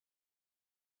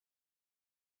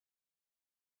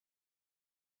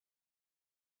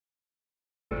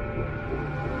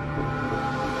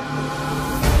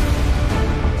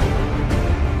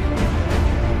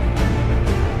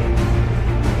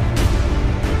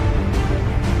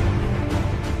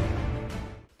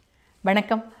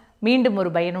வணக்கம். மீண்டும் ஒரு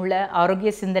பயனுள்ள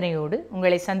ஆரோக்கிய சிந்தனையோடு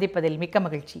உங்களை சந்திப்பதில் மிக்க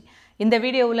மகிழ்ச்சி. இந்த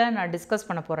வீடியோவில் நான் டிஸ்கஸ்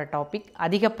பண்ண போகிற டாபிக்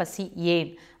அதிக பசி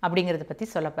ஏன் அப்படிங்கிறத பற்றி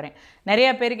சொல்ல போகிறேன். நிறைய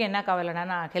பேருக்கு என்ன கவலைனா,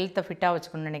 நான் ஹெல்த்தை ஃபிட்டாக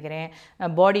வச்சுக்கணும்னு நினைக்கிறேன்,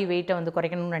 பாடி வெயிட்டை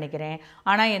குறைக்கணும்னு நினைக்கிறேன்,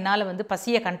 ஆனால் என்னால்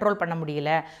பசியை கண்ட்ரோல் பண்ண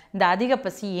முடியல, இந்த அதிக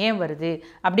பசி ஏன் வருது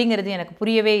அப்படிங்கிறது எனக்கு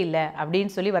புரியவே இல்லை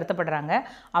அப்படின்னு சொல்லி வருத்தப்படுறாங்க.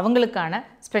 அவங்களுக்கான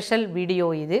ஸ்பெஷல் வீடியோ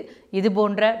இது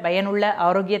போன்ற பயனுள்ள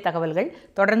ஆரோக்கிய தகவல்கள்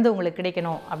தொடர்ந்து உங்களுக்கு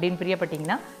கிடைக்கணும் அப்படின்னு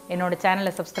பிரியப்பட்டீங்கன்னா என்னோட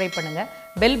சேனலை சப்ஸ்கிரைப் பண்ணுங்கள்,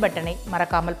 பெல் பட்டனை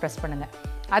மறக்காமல் ப்ரெஸ் பண்ணுங்கள்.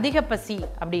 அதிக பசி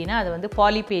அப்படின்னா அது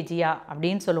பாலிபேஜியா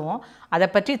அப்படின்னு சொல்லுவோம். அதை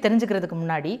பற்றி தெரிஞ்சுக்கிறதுக்கு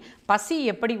முன்னாடி பசி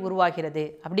எப்படி உருவாகிறது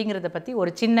அப்படிங்கிறத பற்றி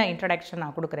ஒரு சின்ன இன்ட்ரடக்ஷன்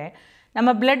நான் கொடுக்குறேன். நம்ம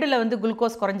பிளட்டில்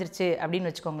குளுக்கோஸ் குறைஞ்சிருச்சு அப்படின்னு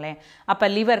வச்சுக்கோங்களேன். அப்போ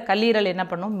லிவர், கல்லீரல் என்ன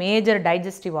பண்ணும், மேஜர்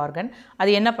டைஜஸ்டிவ் ஆர்கன்,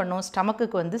 அது என்ன பண்ணும்,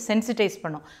 ஸ்டமக்குக்கு சென்சிட்டைஸ்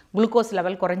பண்ணும். குளுக்கோஸ்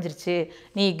லெவல் குறைஞ்சிருச்சு,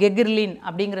 நீ கெகிர்லின்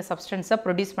அப்படிங்கிற சப்ஸ்டன்ஸை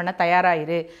ப்ரொடியூஸ் பண்ண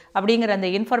தயாராகிரு அப்படிங்கிற அந்த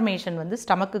இன்ஃபர்மேஷன்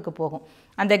ஸ்டமக்குக்கு போகும்.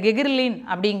 அந்த கெகிர்லின்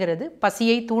அப்படிங்கிறது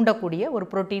பசியை தூண்டக்கூடிய ஒரு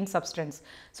புரோட்டீன் சப்ஸ்டன்ஸ்.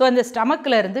 ஸோ அந்த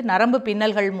ஸ்டமக்கில் இருந்து நரம்பு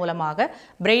பின்னல்கள் மூலமாக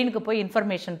பிரெயினுக்கு போய்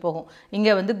இன்ஃபர்மேஷன் போகும்,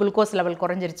 இங்கே குளுக்கோஸ் லெவல்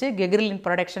குறைஞ்சிருச்சு, கெகிர்லின்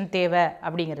ப்ரொடக்ஷன் தேவை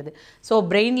அப்படிங்கிறது. ஸோ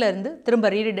பிரெயினில் இருந்து திரும்ப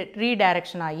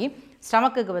ரீடைரக்ஷன் ஆகி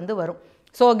ஸ்டமக்குக்கு வரும்.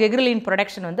 ஸோ கெகிர்லின்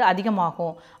ப்ரொடக்ஷன்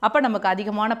அதிகமாகும். அப்போ நமக்கு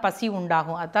அதிகமான பசி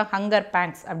உண்டாகும். அதுதான் ஹங்கர்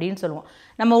பேங்க்ஸ் அப்படின்னு சொல்லுவோம்.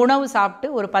 நம்ம உணவு சாப்பிட்டு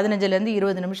ஒரு 15லேருந்து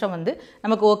 20 நிமிஷம்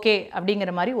நமக்கு ஓகே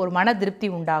அப்படிங்கிற மாதிரி ஒரு மன திருப்தி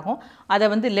உண்டாகும்.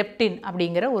 அதை லெப்டின்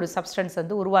அப்படிங்கிற ஒரு சப்ஸ்டன்ஸ்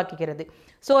உருவாக்குகிறது.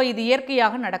 ஸோ இது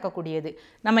இயற்கையாக நடக்கக்கூடியது.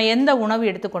 நம்ம எந்த உணவு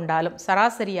எடுத்துக்கொண்டாலும்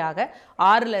சராசரியாக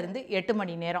 6லேருந்து 8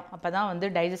 மணி நேரம் அப்போ தான்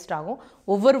டைஜஸ்ட் ஆகும்.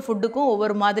 ஒவ்வொரு ஃபுட்டுக்கும்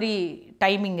ஒவ்வொரு மாதிரி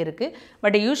டைமிங் இருக்குது.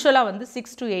 பட் யூஸ்வலாக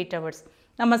 6 to 8 hours.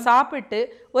 நம்ம சாப்பிட்டு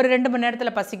ஒரு 2 மணி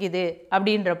நேரத்தில் பசிக்குது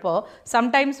அப்படின்றப்போ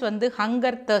சம்டைம்ஸ்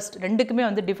ஹங்கர், தர்ஸ்ட் ரெண்டுக்குமே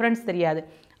டிஃப்ரென்ஸ் தெரியாது.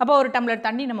 அப்போ ஒரு டம்ளர்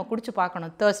தண்ணி நம்ம குடிச்சு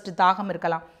பார்க்கணும். தர்ஸ்ட், தாகம்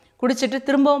இருக்கலாம். குடிச்சிட்டு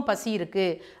திரும்பவும் பசி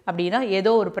இருக்குது அப்படின்னா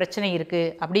ஏதோ ஒரு பிரச்சனை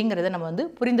இருக்குது அப்படிங்கிறத நம்ம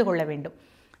புரிந்து கொள்ள வேண்டும்.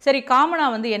 சரி,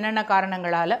 காமனாக என்னென்ன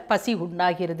காரணங்களால் பசி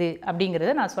உண்டாகிறது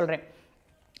அப்படிங்கிறத நான் சொல்கிறேன்.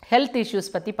 ஹெல்த்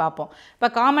இஷ்யூஸ் பற்றி பார்ப்போம். இப்போ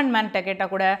காமன் மேன்கிட்ட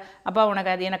கேட்டால் கூட, அப்பா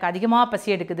எனக்கு அதிகமாக பசி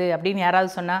எடுக்குது அப்படின்னு யாராவது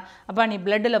சொன்னால், அப்பா நீ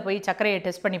பிளட்டில் போய் சர்க்கரையை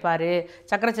டெஸ்ட் பண்ணி பாரு,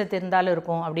 சர்க்கரை சத்து இருந்தாலும்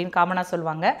இருக்கும் அப்படின்னு காமனாக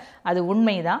சொல்லுவாங்க. அது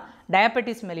உண்மைதான்.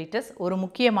 டயபெட்டிஸ் மெலிட்டஸ் ஒரு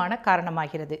முக்கியமான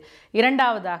காரணமாகிறது.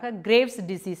 இரண்டாவதாக கிரேவ்ஸ்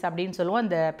டிசீஸ் அப்படின்னு சொல்லுவோம்.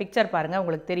 அந்த பிக்சர் பாருங்கள்,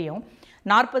 உங்களுக்கு தெரியும்.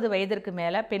 40 வயதிற்கு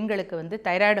மேலே பெண்களுக்கு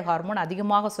தைராய்டு ஹார்மோன்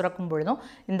அதிகமாக சுரக்கும் பொழுதும்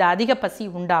இந்த அதிக பசி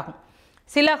உண்டாகும்.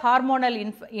 சில ஹார்மோனல்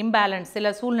இம்பேலன்ஸ் சில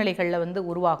சூழ்நிலைகளில்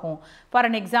உருவாகும். ஃபார்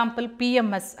அன் எக்ஸாம்பிள்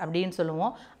PMS அப்படின்னு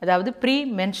சொல்லுவோம், அதாவது ப்ரீ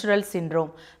மென்சுரல் சிண்ட்ரோம்.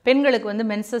 பெண்களுக்கு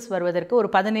மென்சஸ் வருவதற்கு ஒரு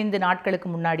 15 நாட்களுக்கு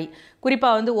முன்னாடி,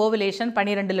 குறிப்பாக ஓவுலேஷன்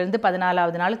 12லேருந்து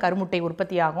 14வது நாள் கருமுட்டை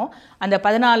உற்பத்தி ஆகும். அந்த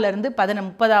 14லேருந்து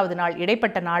 30வது நாள்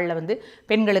இடைப்பட்ட நாளில்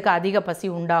பெண்களுக்கு அதிக பசி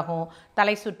உண்டாகும்.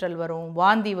 தலை சுற்றல் வரும்,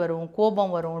 வாந்தி வரும்,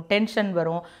 கோபம் வரும், டென்ஷன்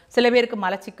வரும். சில பேருக்கு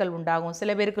மலச்சிக்கல் உண்டாகும்,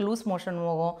 சில பேருக்கு லூஸ் மோஷன்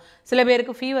போகும், சில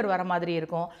பேருக்கு ஃபீவர் வர மாதிரி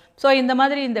இருக்கும். ஸோ இந்த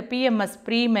மாதிரி இந்த PMS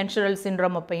ப்ரீ மென்சுரல்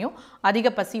சிண்ட்ரோம் அப்பையும் அதிக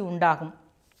பசி உண்டாகும்.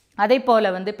 அதே போல்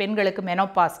பெண்களுக்கு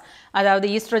மெனோபாஸ், அதாவது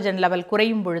ஈஸ்ட்ரோஜன் லெவல்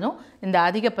குறையும் பொழுதும் இந்த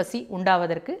அதிக பசி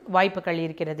உண்டாவதற்கு வாய்ப்புகள்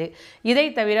இருக்கிறது. இதை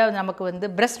தவிர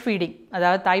நமக்கு பிரெஸ்ட் ஃபீடிங்,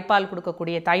 அதாவது தாய்ப்பால்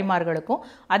கொடுக்கக்கூடிய தாய்மார்களுக்கும்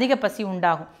அதிக பசி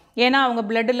உண்டாகும். ஏன்னா அவங்க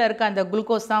பிளட்டில் இருக்க அந்த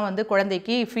குளுக்கோஸ் தான்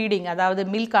குழந்தைக்கு ஃபீடிங், அதாவது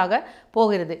மில்காக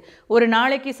போகிறது. ஒரு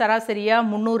நாளைக்கு சராசரியாக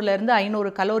 300லேருந்து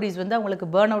 500 கலோரிஸ் அவங்களுக்கு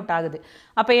பேர்ன் அவுட் ஆகுது.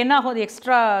 அப்போ என்ன ஆகும்,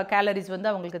 எக்ஸ்ட்ரா கேலரிஸ்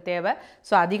அவங்களுக்கு தேவை.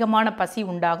 ஸோ அதிகமான பசி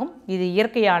உண்டாகும். இது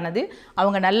இயற்கையானது.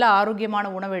 அவங்க நல்ல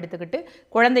ஆரோக்கியமான உணவு எடுத்துக்கிட்டு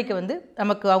குழந்தைக்கு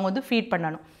நமக்கு அவங்க ஃபீட்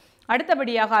பண்ணணும்.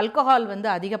 அடுத்தபடியாக ஆல்கஹால்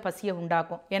அதிக பசியை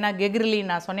உண்டாக்கும். ஏன்னா கெகிர்லின்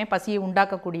நான் சொன்னேன், பசியை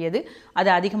உண்டாக்கக்கூடியது, அது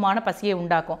அதிகமான பசியை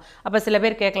உண்டாக்கும். அப்போ சில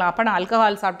பேர் கேட்கலாம், அப்போ நான்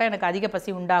ஆல்கஹால் சாப்பிட்டா எனக்கு அதிக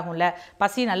பசி உண்டாகும்ல,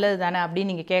 பசி நல்லது தானே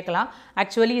அப்படின்னு நீங்கள் கேட்கலாம்.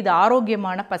 ஆக்சுவலி இது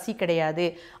ஆரோக்கியமான பசி கிடையாது.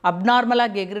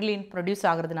 அப்நார்மலாக கெகிர்லின் ப்ரொடியூஸ்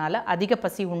ஆகிறதுனால அதிக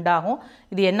பசி உண்டாகும்.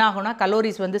 இது என்ன ஆகும்னா,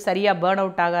 கலோரிஸ் சரியாக பேர்ன்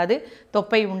அவுட் ஆகாது,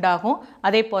 தொப்பை உண்டாகும்.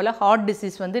 அதே போல் ஹார்ட்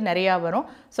டிசீஸ் நிறையா வரும்.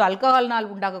 ஸோ ஆல்கஹால்னால்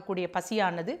உண்டாகக்கூடிய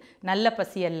பசியானது நல்ல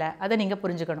பசி அல்ல, அதை நீங்கள்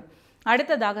புரிஞ்சுக்கணும்.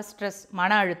 அடுத்ததாக ஸ்ட்ரெஸ்,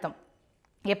 மன அழுத்தம்.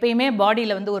 எப்பயுமே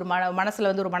பாடியில் ஒரு மனசில்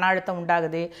ஒரு மன அழுத்தம்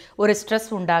உண்டாகுது, ஒரு ஸ்ட்ரெஸ்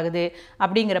உண்டாகுது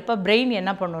அப்படிங்கிறப்ப பிரெயின்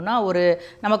என்ன பண்ணுன்னா,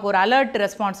 நமக்கு ஒரு அலர்ட்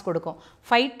ரெஸ்பான்ஸ் கொடுக்கும்.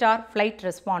 ஃபைட் ஆர் ஃப்ளைட்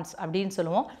ரெஸ்பான்ஸ் அப்படின்னு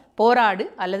சொல்லுவோம். போராடு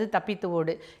அல்லது தப்பித்து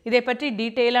ஓடு. இதை பற்றி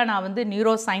டீட்டெயிலாக நான்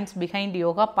neuro science behind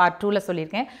yoga part 2ல்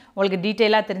சொல்லியிருக்கேன். உங்களுக்கு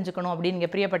டீட்டெயிலாக தெரிஞ்சுக்கணும் அப்படின்னு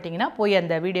நீங்கள் பிரியப்பட்டீங்கன்னா போய்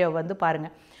அந்த வீடியோவை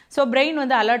பாருங்கள். ஸோ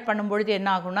பிரெயின் அலர்ட் பண்ணும்பொழுது என்ன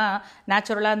ஆகும்னா,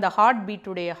 நேச்சுரலாக இந்த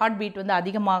ஹார்ட் பீட்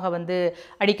அதிகமாக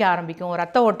அடிக்க ஆரம்பிக்கும்.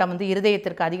 ரத்த ஓட்டம்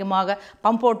இருதயத்திற்கு அதிகமாக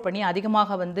பம்ப் அவுட் பண்ணி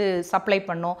அதிகமாக சப்ளை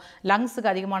பண்ணும்.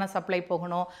 லங்ஸுக்கு அதிகமான சப்ளை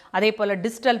போகணும். அதே போல்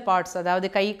டிஸ்டல் பார்ட்ஸ், அதாவது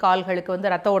கை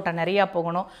கால்களுக்கு ரத்த ஓட்டம் நிறையா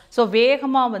போகணும். ஸோ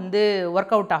வேகமாக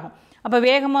ஒர்க் அவுட் ஆகும். அப்போ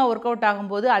வேகமாக ஒர்க் அவுட்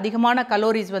ஆகும்போது அதிகமான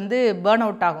கலோரிஸ் வந்து பேர்ன்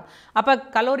அவுட் ஆகும். அப்போ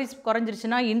கலோரிஸ்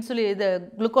குறைஞ்சிருச்சுன்னா இது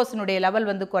குளுக்கோஸினுடைய லெவல்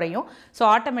வந்து குறையும். ஸோ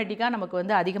ஆட்டோமேட்டிக்காக நமக்கு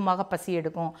வந்து அதிகமாக பசி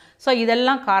எடுக்கும். ஸோ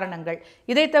இதெல்லாம் காரணங்கள்.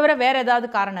 இதை தவிர வேறு ஏதாவது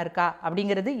காரணம் இருக்கா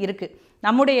அப்படிங்கிறது இருக்குது.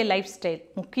 நம்முடைய லைஃப் ஸ்டைல்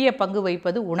முக்கிய பங்கு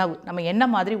வகிப்பது உணவு. நம்ம என்ன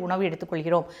மாதிரி உணவு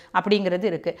எடுத்துக்கொள்கிறோம் அப்படிங்கிறது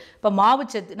இருக்குது. இப்போ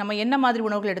மாவுச்சத்து, நம்ம என்ன மாதிரி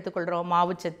உணவுகள் எடுத்துக்கொள்கிறோம்?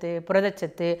 மாவுச்சத்து,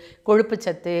 புரதச்சத்து,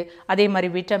 கொழுப்புச்சத்து, அதே மாதிரி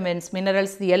விட்டமின்ஸ்,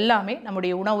 மினரல்ஸ், இது எல்லாமே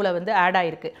நம்முடைய உணவில் வந்து ஆட்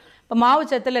ஆகிருக்கு. இப்போ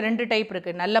மாவுச்சத்தில் 2 டைப்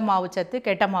இருக்குது. நல்ல மாவுச்சத்து,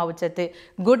 கெட்ட மாவுச்சத்து,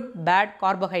 குட் பேட்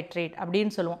கார்போஹைட்ரேட்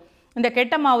அப்படின்னு சொல்லுவோம். இந்த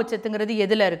கெட்ட மாவுச்சத்துங்கிறது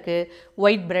எதில் இருக்குது?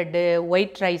 White bread,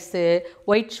 white rice,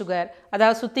 white sugar,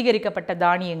 அதாவது சுத்திகரிக்கப்பட்ட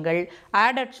தானியங்கள்,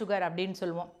 ஆடட் சுகர் அப்படின்னு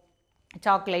சொல்லுவோம்.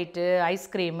 Chocolate,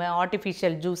 ice cream,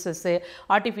 artificial juices,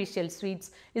 artificial sweets,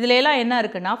 இதில் எல்லாம் என்ன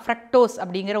இருக்குன்னா ஃப்ரக்டோஸ்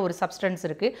அப்படிங்கிற ஒரு சப்ஸ்டன்ஸ்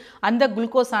இருக்குது. அந்த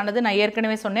குளுக்கோஸ் ஆனது நான்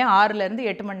ஏற்கனவே சொன்னேன் 6லேருந்து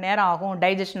 8 மணி நேரம் ஆகும்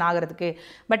டைஜஷன் ஆகிறதுக்கு.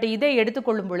 பட் இதை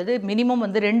எடுத்துக்கொள்ளும் பொழுது மினிமம்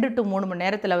வந்து 2 to 3 மணி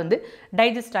நேரத்தில் வந்து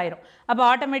டைஜஸ்ட் ஆயிரும். அப்போ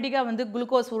ஆட்டோமேட்டிக்காக வந்து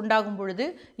குளுக்கோஸ் உண்டாகும் பொழுது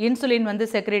இன்சுலின் வந்து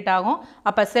செக்ரேட் ஆகும்.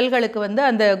 அப்போ செல்களுக்கு வந்து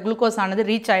அந்த குளுக்கோஸ் ஆனது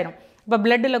ரீச் ஆயிரும். இப்போ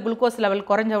பிளட்டில் குளுக்கோஸ் லெவல்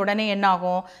குறைஞ்ச உடனே என்ன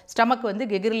ஆகும்? ஸ்டமக் வந்து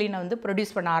கெகிர்லினை வந்து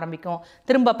ப்ரொடியூஸ் பண்ண ஆரம்பிக்கும்.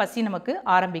 திரும்ப பசி நமக்கு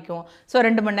ஆரம்பிக்கும். ஸோ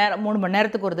 2 மணி நேரம் 3 மணி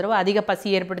நேரத்துக்கு ஒரு தடவை அதிக பசி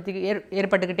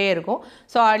ஏற்பட்டுக்கிட்டே இருக்கும்.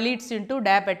 So leads into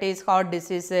diabetes, heart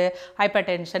disease, hyper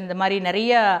tension, இந்த மாதிரி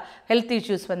நிறைய ஹெல்த்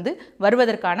இஷ்யூஸ் வந்து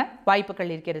வருவதற்கான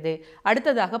வாய்ப்புகள் இருக்கிறது.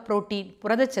 அடுத்ததாக புரோட்டீன்,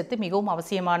 புரதச்சத்து மிகவும்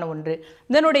அவசியமான ஒன்று.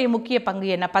 இதனுடைய முக்கிய பங்கு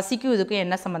என்ன? பசிக்கும் இதுக்கும்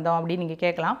என்ன சம்மந்தம் அப்படின்னு நீங்கள்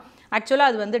கேட்கலாம்.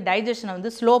 ஆக்சுவலாக அது வந்து டைஜஷனை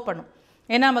வந்து ஸ்லோ பண்ணும்.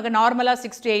 ஏன்னா நமக்கு நார்மலாக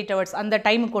 6 to 8 hours அந்த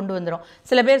டைமுக்கு கொண்டு வந்துடும்.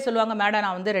 சில பேர் சொல்லுவாங்க, மேடம்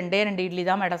நான் வந்து 2 இட்லி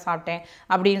தான் மேடம் சாப்பிட்டேன்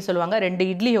அப்படின்னு சொல்லுவாங்க. 2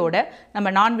 இட்லியோட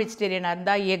நம்ம நான் வெஜிடேரியனாக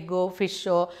இருந்தால் எக்கோ,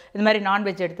 ஃபிஷ்ஷோ, இது மாதிரி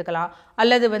நான்வெஜ் எடுத்துக்கலாம்.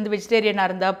 அல்லது வந்து வெஜிடேரியனாக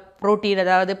இருந்தால் ப்ரோட்டீன்,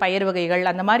 அதாவது பயிர் வகைகள்,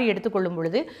 அந்த மாதிரி எடுத்துக்கொள்ளும்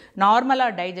பொழுது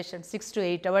நார்மலாக டைஜஷன் 6 to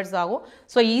 8 hours ஆகும்.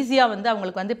 ஸோ ஈஸியாக வந்து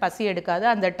அவங்களுக்கு வந்து பசி எடுக்காது,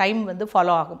 அந்த டைம் வந்து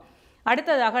ஃபாலோ ஆகும்.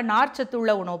 அடுத்ததாக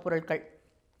நார்ச்சத்துள்ள உணவுப் பொருட்கள்,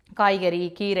 காய்கறி,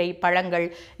 கீரை, பழங்கள்,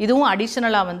 இதுவும்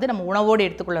அடிஷ்னலாக வந்து நம்ம உணவோடு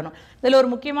எடுத்துக்கொள்ளணும். இதில் ஒரு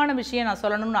முக்கியமான விஷயம் நான்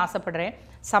சொல்லணும்னு ஆசைப்படுறேன்.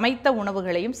 சமைத்த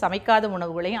உணவுகளையும் சமைக்காத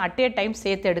உணவுகளையும் அட் ஏ டைம்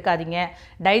சேர்த்து எடுக்காதீங்க.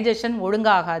 டைஜஷன்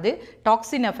ஒழுங்காகாது,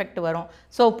 டாக்ஸின் எஃபெக்ட் வரும்.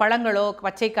 ஸோ பழங்களோ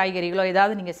பச்சை காய்கறிகளோ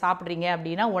ஏதாவது நீங்கள் சாப்பிட்றீங்க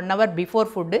அப்படின்னா 1 hour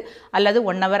பிஃபோர் ஃபுட்டு அல்லது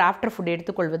 1 hour ஆஃப்டர் ஃபுட்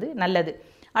எடுத்துக்கொள்வது நல்லது.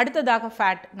 அடுத்ததாக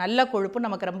ஃபேட், நல்ல கொழுப்பு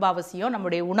நமக்கு ரொம்ப அவசியம்.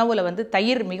 நம்முடைய உணவில் வந்து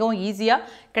தயிர் மிகவும் ஈஸியாக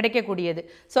கிடைக்கக்கூடியது.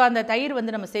 ஸோ அந்த தயிர்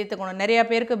வந்து நம்ம சேர்த்துக்கணும். நிறையா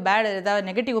பேருக்கு ஏதாவது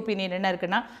நெகட்டிவ் ஒப்பீனியன் என்ன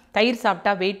இருக்குன்னா, தயிர்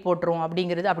சாப்பிட்டா வெயிட் போட்டுரும்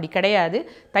அப்படிங்கிறது. அப்படி கிடையாது.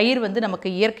 தயிர் வந்து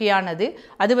நமக்கு இயற்கையானது.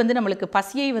 அது வந்து நம்மளுக்கு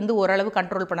பசியை வந்து ஓரளவு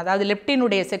கண்ட்ரோல் பண்ணாது. அதாவது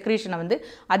லெப்டினுடைய செக்ரீஷனை வந்து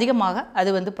அதிகமாக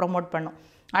அது வந்து ப்ரொமோட் பண்ணும்.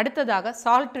 அடுத்ததாக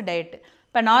சால்ட் டயட்.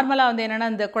 இப்போ நார்மலாக வந்து என்னென்னா,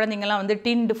 இந்த குழந்தைங்கள்லாம் வந்து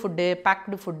tinned food,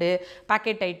 packed food,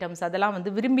 packet items அதெல்லாம் வந்து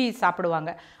விரும்பி சாப்பிடுவாங்க.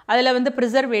 அதில் வந்து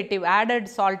ப்ரிசர்வேட்டிவ், ஆடட்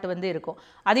சால்ட் வந்து இருக்கும்.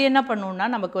 அது என்ன பண்ணுன்னா,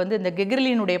 நமக்கு வந்து இந்த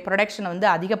கெகிர்லினுடைய ப்ரொடக்ஷனை வந்து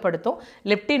அதிகப்படுத்தும்,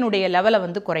 லெப்டினுடைய லெவலை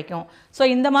வந்து குறைக்கும். ஸோ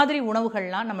இந்த மாதிரி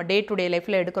உணவுகள்லாம் நம்ம டே டு டே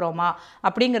லைஃப்பில் எடுக்கிறோமா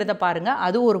அப்படிங்கிறத பாருங்கள்.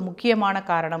 அது ஒரு முக்கியமான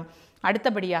காரணம்.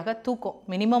 அடுத்தபடியாக தூக்கம்.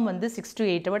 மினிமம் வந்து 6 to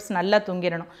 8 hours நல்லா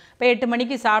தூங்கிடணும். இப்போ 8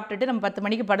 மணிக்கு சாப்பிட்டுட்டு நம்ம 10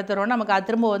 மணிக்கு படுத்துறோம்னா நமக்கு அது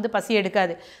திரும்ப வந்து பசி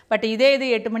எடுக்காது. பட் இது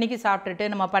 8 மணிக்கு சாப்பிட்டுட்டு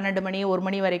நம்ம 12 மணி 1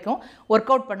 மணி வரைக்கும் ஒர்க்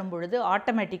அவுட் பண்ணும் பொழுது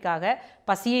ஆட்டோமேட்டிக்காக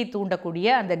பசியை தூண்டக்கூடிய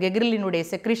அந்த கெகிர்லினுடைய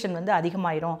செக்ரீஷன் வந்து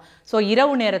அதிகமாயிரும். ஸோ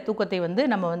இரவு நேர தூக்கத்தை வந்து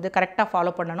நம்ம வந்து கரெக்டாக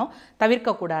ஃபாலோ பண்ணணும்,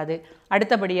 தவிர்க்கக்கூடாது.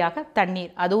 அடுத்தபடியாக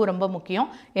தண்ணீர், அதுவும் ரொம்ப முக்கியம்.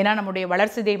 ஏன்னா நம்முடைய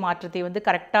வளர்சிதை மாற்றத்தை வந்து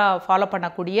கரெக்டாக ஃபாலோ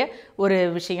பண்ணக்கூடிய ஒரு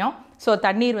விஷயம். ஸோ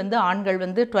தண்ணீர் வந்து ஆண்கள்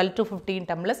வந்து 12 to 15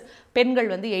 டம்ளர்ஸ், பெண்கள்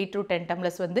வந்து 8 to 10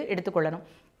 டம்ளர்ஸ் வந்து எடுத்துக்கொள்ளணும்.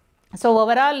 ஸோ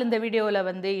ஓவரால் இந்த வீடியோவில்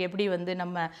வந்து எப்படி வந்து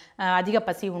நம்ம அதிக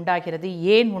பசி உண்டாகிறது,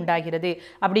 ஏன் உண்டாகிறது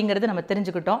அப்படிங்கிறது நம்ம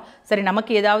தெரிஞ்சுக்கிட்டோம். சரி,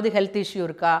 நமக்கு ஏதாவது ஹெல்த் இஷ்யூ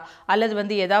இருக்கா, அல்லது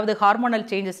வந்து ஏதாவது ஹார்மோனல்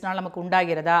சேஞ்சஸ்னால் நமக்கு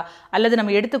உண்டாகிறதா, அல்லது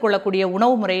நம்ம எடுத்துக்கொள்ளக்கூடிய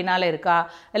உணவு முறையினால் இருக்கா,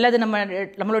 அல்லது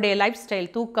நம்மளுடைய லைஃப் ஸ்டைல்,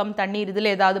 தூக்கம், தண்ணீர்,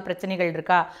 இதில் ஏதாவது பிரச்சனைகள்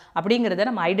இருக்கா அப்படிங்கிறத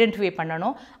நம்ம ஐடென்டிஃபை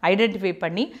பண்ணணும். ஐடென்டிஃபை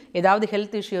பண்ணி ஏதாவது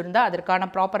ஹெல்த் இஷ்யூ இருந்தால் அதற்கான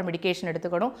ப்ராப்பர் மெடிகேஷன்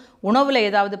எடுத்துக்கணும். உணவில்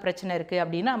ஏதாவது பிரச்சனை இருக்குது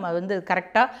அப்படின்னா நம்ம வந்து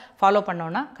கரெக்டாக ஃபாலோ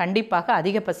பண்ணோன்னா கண்டிப்பாக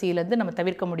அதிக பசியில் நம்ம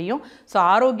தவிர்க்க முடியும். ஸோ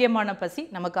ஆரோக்கியமான பசி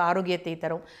நமக்கு ஆரோக்கியத்தை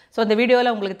தரும். ஸோ இந்த வீடியோவில்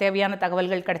உங்களுக்கு தேவையான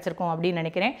தகவல்கள் கிடைச்சிருக்கும் அப்படின்னு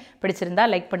நினைக்கிறேன். பிடிச்சிருந்தா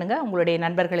லைக் பண்ணுங்கள், உங்களுடைய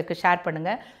நண்பர்களுக்கு ஷேர்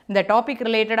பண்ணுங்கள். இந்த டாபிக்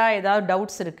ரிலேட்டடாக ஏதாவது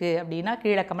டவுட்ஸ் இருக்குது அப்படின்னா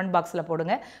கீழே கமெண்ட் பாக்ஸில்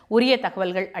போடுங்க. உரிய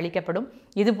தகவல்கள் அளிக்கப்படும்.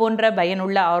 இது போன்ற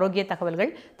பயனுள்ள ஆரோக்கிய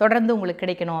தகவல்கள் தொடர்ந்து உங்களுக்கு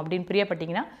கிடைக்கணும் அப்படின்னு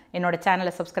பிரியப்பட்டீங்கன்னா என்னோட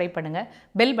சேனலை சப்ஸ்கிரைப் பண்ணுங்கள்.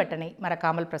 பெல் பட்டனை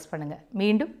மறக்காமல் ப்ரெஸ் பண்ணுங்கள்.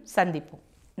 மீண்டும் சந்திப்போம்.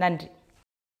 நன்றி.